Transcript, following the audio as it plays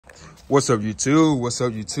What's up, YouTube? What's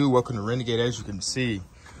up, YouTube? Welcome to Renegade. As you can see,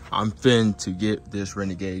 I'm fin to get this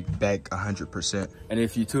Renegade back 100%. And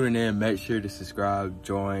if you're tuning in, make sure to subscribe,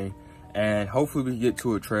 join, and hopefully we can get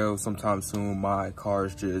to a trail sometime soon. My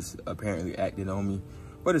car's just apparently acting on me,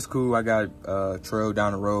 but it's cool. I got a trail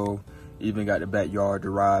down the road, even got the backyard to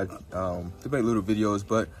ride, to make little videos,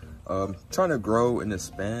 but trying to grow and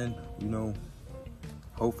expand, you know,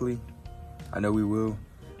 hopefully. I know we will.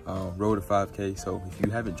 Road to 5K. So if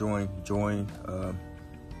you haven't joined, join.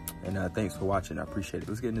 And thanks for watching. I appreciate it.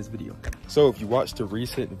 Let's get in this video. So if you watched the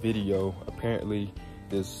recent video, apparently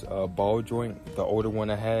this ball joint, the older one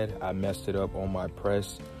I had, I messed it up on my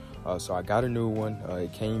press. So I got a new one.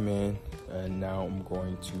 It came in, and now I'm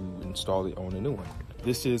going to install it on a new one.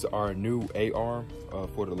 This is our new A-arm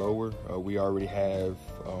for the lower. We already have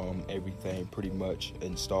everything pretty much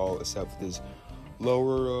installed except for this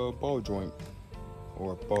lower ball joint.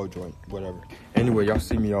 Or ball joint, whatever. Anyway, y'all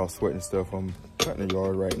see me all sweating stuff. I'm cutting the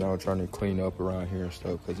yard right now, trying to clean up around here and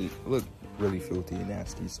stuff because it looked really filthy and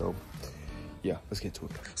nasty. So yeah, let's get to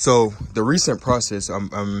it. So the recent process,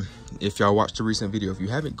 if y'all watched the recent video, if you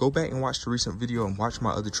haven't, go back and watch the recent video and watch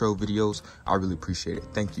my other trail videos. I really appreciate it.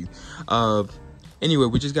 Thank you. Anyway,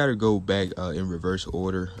 we just got to go back in reverse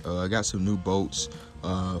order. I got some new bolts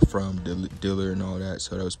from the dealer and all that,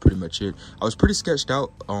 so that was pretty much it. I was pretty sketched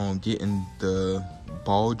out on getting the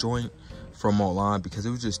ball joint from online because it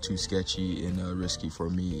was just too sketchy and risky for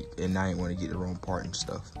me, and I didn't want to get the wrong part and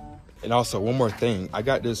stuff. And also, one more thing, I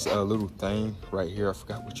got this little thing right here. I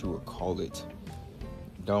forgot what you would call it.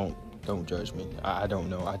 Don't judge me. I don't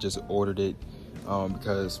know. I just ordered it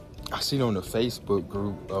because I seen on the Facebook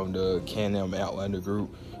group, on the Can-Am Outlander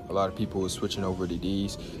group, a lot of people were switching over to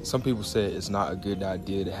these. Some people said it's not a good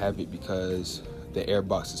idea to have it because the air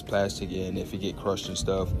box is plastic, and if it get crushed and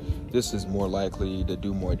stuff, this is more likely to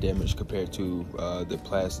do more damage compared to the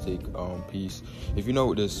plastic piece. If you know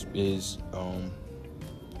what this is,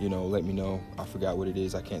 you know, let me know. I forgot what it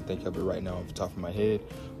is. I can't think of it right now off the top of my head.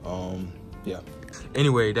 Yeah.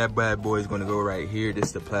 Anyway, that bad boy is going to go right here. This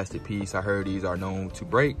is the plastic piece. I heard these are known to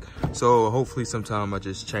break, so hopefully sometime I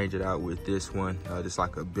just change it out with this one, just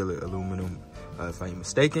like a billet aluminum, if I ain't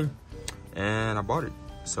mistaken. And I bought it,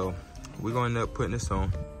 so we're going to end up putting this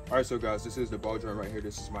on. All right, so guys, this is the ball joint right here.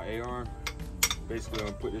 This is my A-arm. Basically, I'm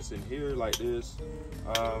gonna put this in here like this.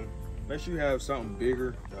 Make sure you have something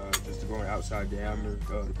bigger, just to go in outside diameter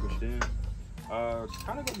to push it in. It's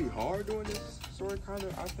kind of gonna be hard doing this, sort of, kind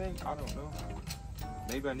of, I think. I don't know.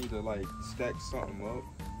 Maybe I need to like stack something up,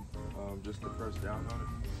 just to press down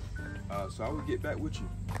on it. So I will get back with you.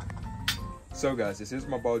 So guys, this is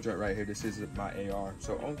my ball joint right here. This is my AR.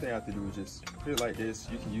 So only thing I have to do is just put it like this.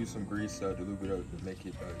 You can use some grease to lube it up to make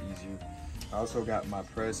it easier. I also got my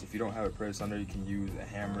press. If you don't have a press, I know you can use a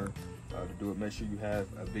hammer to do it. Make sure you have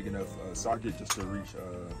a big enough socket just to reach,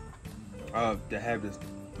 to have this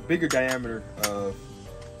bigger diameter of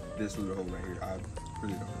this little hole right here. I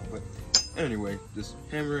really don't know, but anyway, just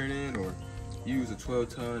hammer it in or use a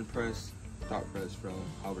 12-ton press, top press from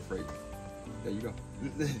Harbor Freight. There you go.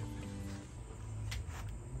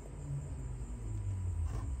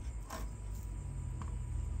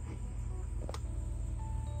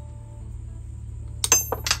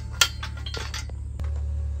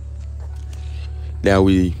 Now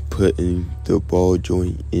we putting the ball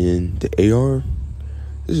joint in the AR.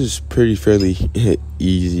 This is fairly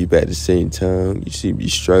easy, but at the same time, you see me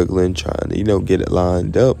struggling trying to, you know, get it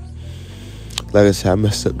lined up. Like I said, I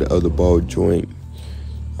messed up the other ball joint.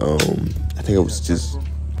 I think I was just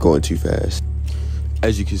going too fast.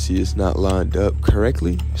 As you can see, it's not lined up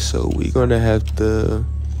correctly, so we're gonna have to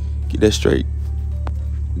get that straight.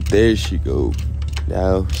 There she goes.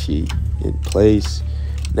 Now she in place.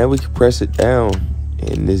 Now we can press it down,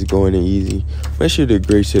 and it's going in easy. Make sure to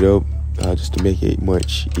grease it up just to make it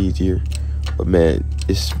much easier. But man,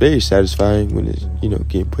 it's very satisfying when it's, you know,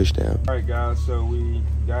 getting pushed down. All right, guys, so we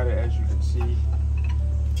got it, as you can see.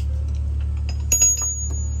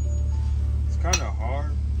 It's kind of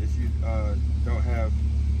hard if you don't have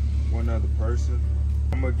one other person.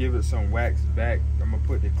 I'm gonna give it some wax back. I'm gonna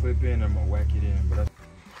put the clip in, I'm gonna whack it in. But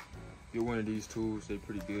get one of these tools, they're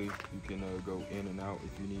pretty good. You can go in and out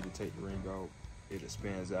if you need to take the ring out. It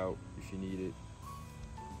expands out if you need it.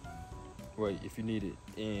 Wait, if you need it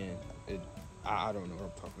in, I don't know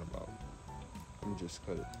what I'm talking about. Let me just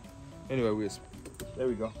cut it. Anyway, there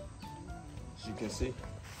we go. As you can see,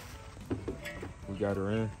 we got her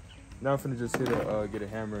in. Now I'm finna just get a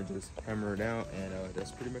hammer and just hammer her down, and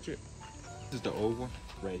that's pretty much it. This is the old one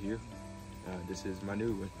right here. This is my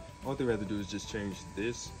new one. All thing we have to do is just change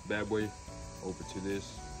this bad boy over to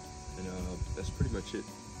this, and that's pretty much it.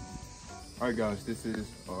 All right, guys, this is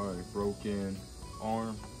our broken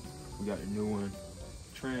arm. We got a new one.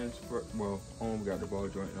 Transfer, well, home, we got the ball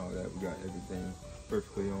joint and all that. We got everything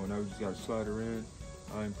perfectly on. Now we just got to slide her in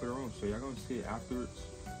and put her on. So y'all gonna see it afterwards,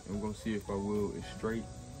 and we're gonna see if our wheel is straight,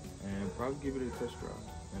 and probably give it a test drive.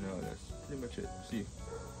 And that's pretty much it. See you.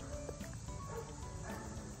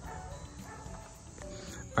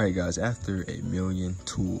 All right, guys, after a million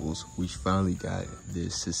tools, we finally got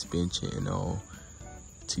this suspension and all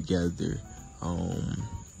together.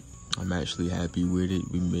 I'm actually happy with it.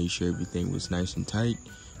 We made sure everything was nice and tight.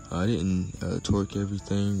 I didn't torque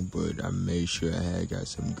everything, but I made sure I had got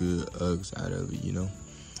some good Uggs out of it, you know.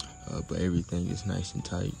 But everything is nice and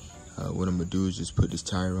tight. What I'm gonna do is just put this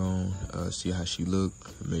tire on, see how she look,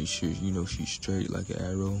 make sure, you know, she's straight like an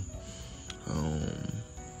arrow.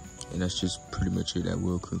 And that's just pretty much it. That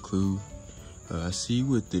will conclude. I see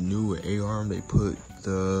with the new A-arm, they put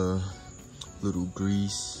the little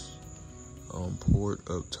grease port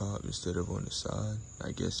up top instead of on the side,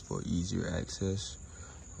 I guess for easier access.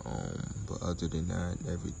 But other than that,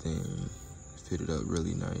 everything fitted up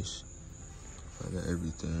really nice. I got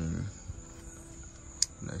everything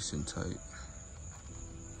nice and tight.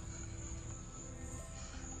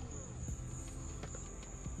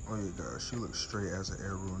 Oh yeah, guys, she looks straight as an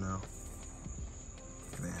arrow now.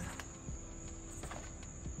 Man,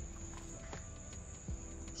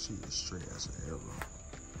 she is straight as an arrow.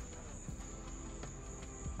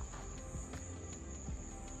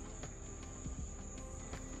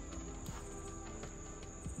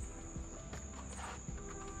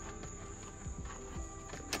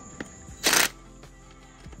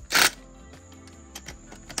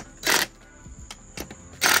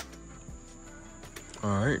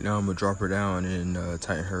 All right, now I'm gonna drop her down and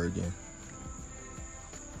tighten her again.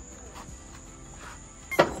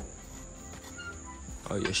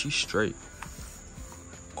 Oh yeah, she's straight.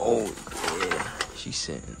 Oh yeah, she's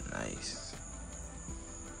sitting nice.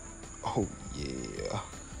 Oh yeah.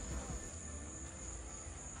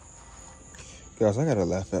 Guys, I gotta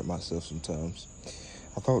laugh at myself sometimes.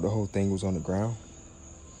 I thought the whole thing was on the ground.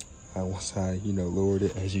 Once I, you know, lowered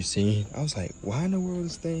it, as you've seen, I was like, why in the world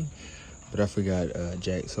is this thing? But I forgot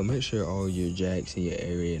jacks, so make sure all your jacks in your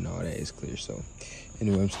area and all that is clear. So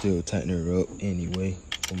anyway, I'm still tightening her up anyway.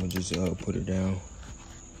 I'm gonna just put her down,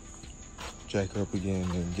 jack her up again,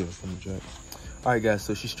 and get her from the jacks. All right, guys,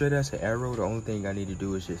 so she's straight as an arrow. The only thing I need to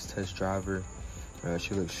do is just test drive her.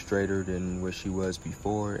 She looks straighter than where she was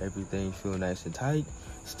before. Everything feels nice and tight.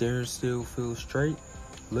 Steering still feels straight,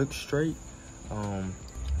 looks straight.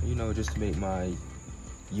 You know, just to make my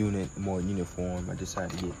unit more uniform, I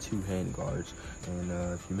decided to get 2 hand guards. And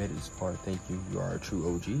if you made it this far, thank you. You are a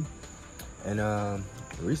true OG. And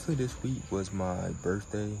recently this week was my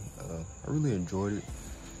birthday. I really enjoyed it.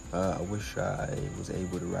 I wish I was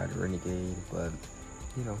able to ride a Renegade, but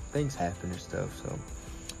you know, things happen and stuff. So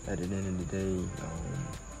at the end of the day,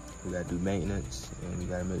 we gotta do maintenance, and we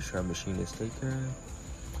gotta make sure our machine is taken care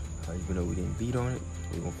of. Even though we didn't beat on it,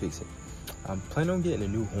 we're gonna fix it. I'm planning on getting a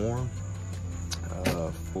new horn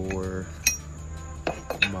for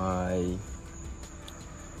my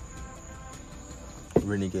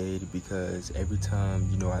Renegade, because every time,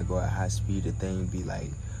 you know, I go at high speed, the thing be like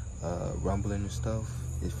rumbling and stuff.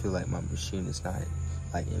 It feel like my machine is not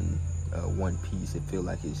like in one piece. It feel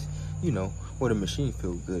like it's, you know, well, the machine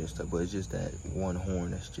feel good and stuff, but it's just that one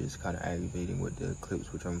horn that's just kind of aggravating with the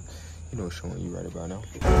clips, which I'm, you know, showing you right about now.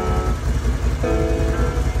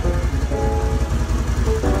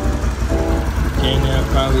 Came out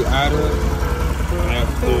probably idle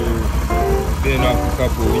after being off a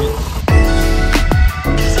couple weeks.